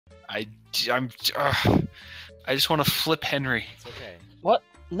I'm. I just want to flip Henry. It's okay. What?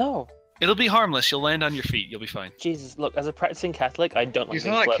 No. It'll be harmless. You'll land on your feet. You'll be fine. Jesus, look, as a practicing Catholic, I don't like He's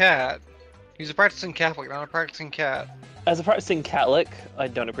being not a flipped. cat. He's a practicing Catholic, not a practicing cat. As a practicing Catholic, I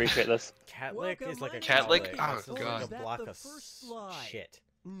don't appreciate this. Catlick is like a Catlick? cowlick. Oh, It's God. like a block of shit.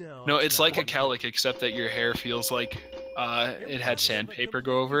 No, it's like a cowlick, except that your hair feels like it had sandpaper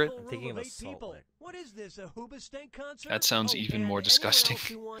go over it. I'm thinking of a salt lick. What is this, a Hoobastank concert? That sounds even more disgusting.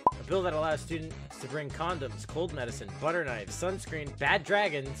 A bill that allows students to bring condoms, cold medicine, butter knives, sunscreen, bad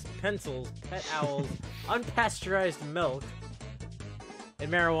dragons, pencils, pet owls, unpasteurized milk,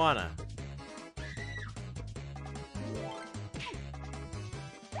 and marijuana.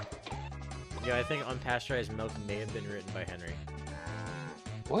 Yeah, I think unpasteurized milk may have been written by Henry.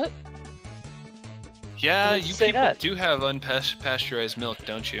 What? Yeah, Why'd you you say people that? do have unpasteurized milk,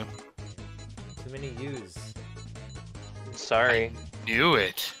 don't you? Too many U's. Sorry. Knew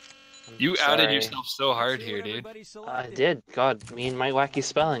it. I'm You outed sorry. yourself so hard here, dude. I did. God, me and my wacky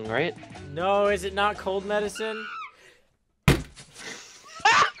spelling, right? No, is it not cold medicine?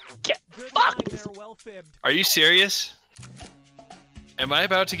 Get fucked! Are you serious? Am I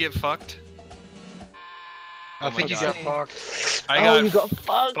about to get fucked? I Oh think my you God. got fucked. I Oh, got you got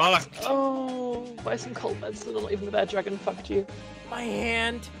fucked! fucked. Oh, buy some cold medicine, not even the bad dragon fucked you. My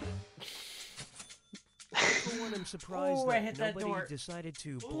hand. For one, I'm surprised Ooh, I that hit that nobody door. decided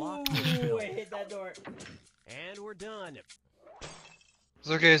to block this Ooh, bill. I hit that door. And we're done. It's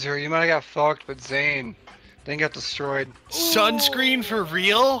okay, Zero. You might have got fucked, but Zane didn't get destroyed. Sunscreen for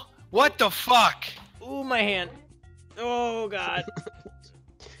real? What the fuck? Ooh, my hand. Oh, God.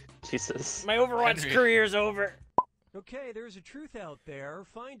 Jesus. My Overwatch Henry. career's over. Okay, there's a truth out there.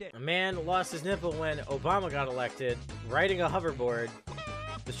 Find it. A man lost his nipple when Obama got elected, riding a hoverboard.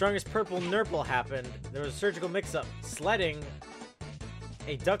 The strongest purple nurple happened. There was a surgical mix-up. Sledding.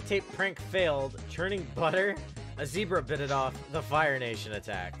 A duct tape prank failed. Churning butter. A zebra bit it off. The Fire Nation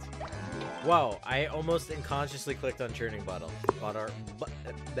attacked. Whoa, I almost unconsciously clicked on churning butter.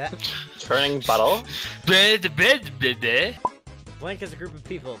 That. Turning bottle? Blank is a group of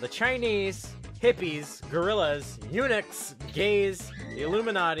people. The Chinese, hippies, gorillas, eunuchs, gays, the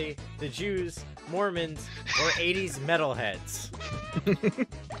Illuminati, the Jews, Mormons, or 80s metalheads.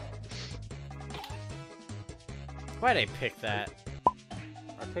 Why'd I pick that?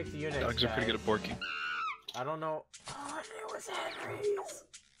 I picked the eunuchs. Dogs are pretty good at borking. I don't know. Oh, it was Henry's.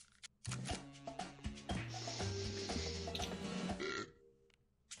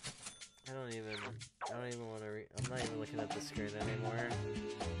 I don't even want to I'm not even looking at the screen anymore.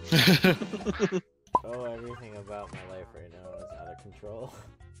 Oh, everything about my life right now is out of control.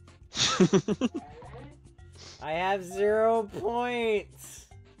 I have 0 points!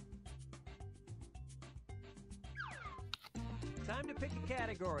 Time to pick a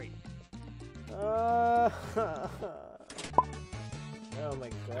category. Oh my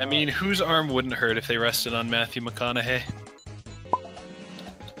god. I mean, whose arm wouldn't hurt if they rested on Matthew McConaughey?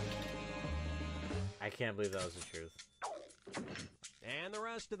 I can't believe that was the truth. And the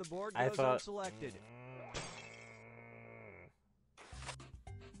rest of the board I goes thought- unselected.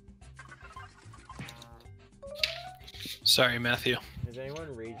 Sorry, Matthew. Has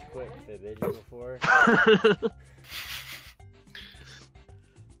anyone rage quit fibbage before?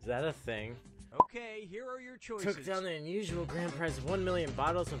 Is that a thing? Okay, here are your choices. Took down the unusual grand prize of 1 million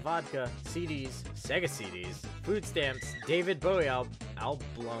bottles of vodka, CDs, Sega CDs, food stamps, David Bowie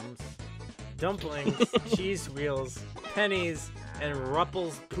albums, dumplings, cheese wheels, pennies, and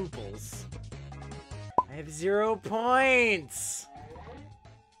Rupples Pooples. I have 0 points!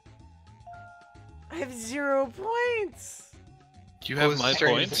 I have 0 points! Do you have Close my the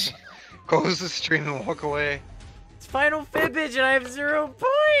stream. points? Close the stream and walk away. It's Final Fibbage and I have 0 It's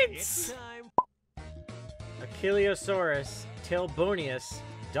points! time. Achiliosaurus, Tailbonius,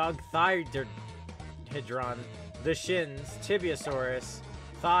 Dogthydron, the shins, Tibiosaurus,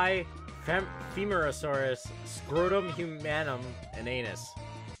 thigh, Femorosaurus, Scrotum humanum, and anus.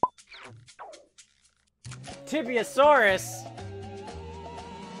 Tibiosaurus!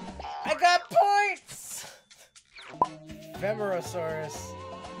 I got points! Femorosaurus.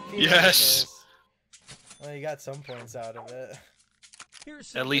 Yes! Well, you got some points out of it.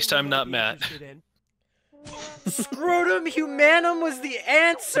 Here's At least something I'm you not might be Matt. interested in. Scrotum humanum was the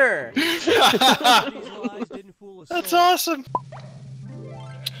answer! These lies didn't fool a That's soul. awesome!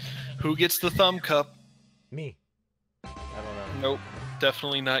 Who gets the thumb cup? Me. I don't know. Nope,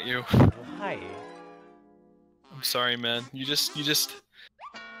 definitely not you. Why? I'm sorry, man. You just...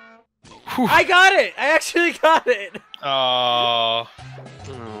 I got it! I actually got it! Aww.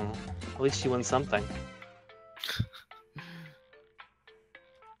 Oh, at least you won something.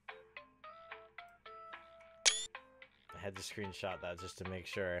 had to screenshot that just to make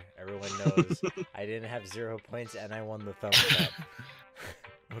sure everyone knows I didn't have 0 points and I won the thumbs up.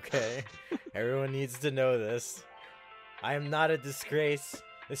 Okay? Everyone needs to know this. I am not a disgrace.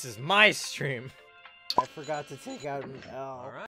 This is my stream. I forgot to take out an L. All right.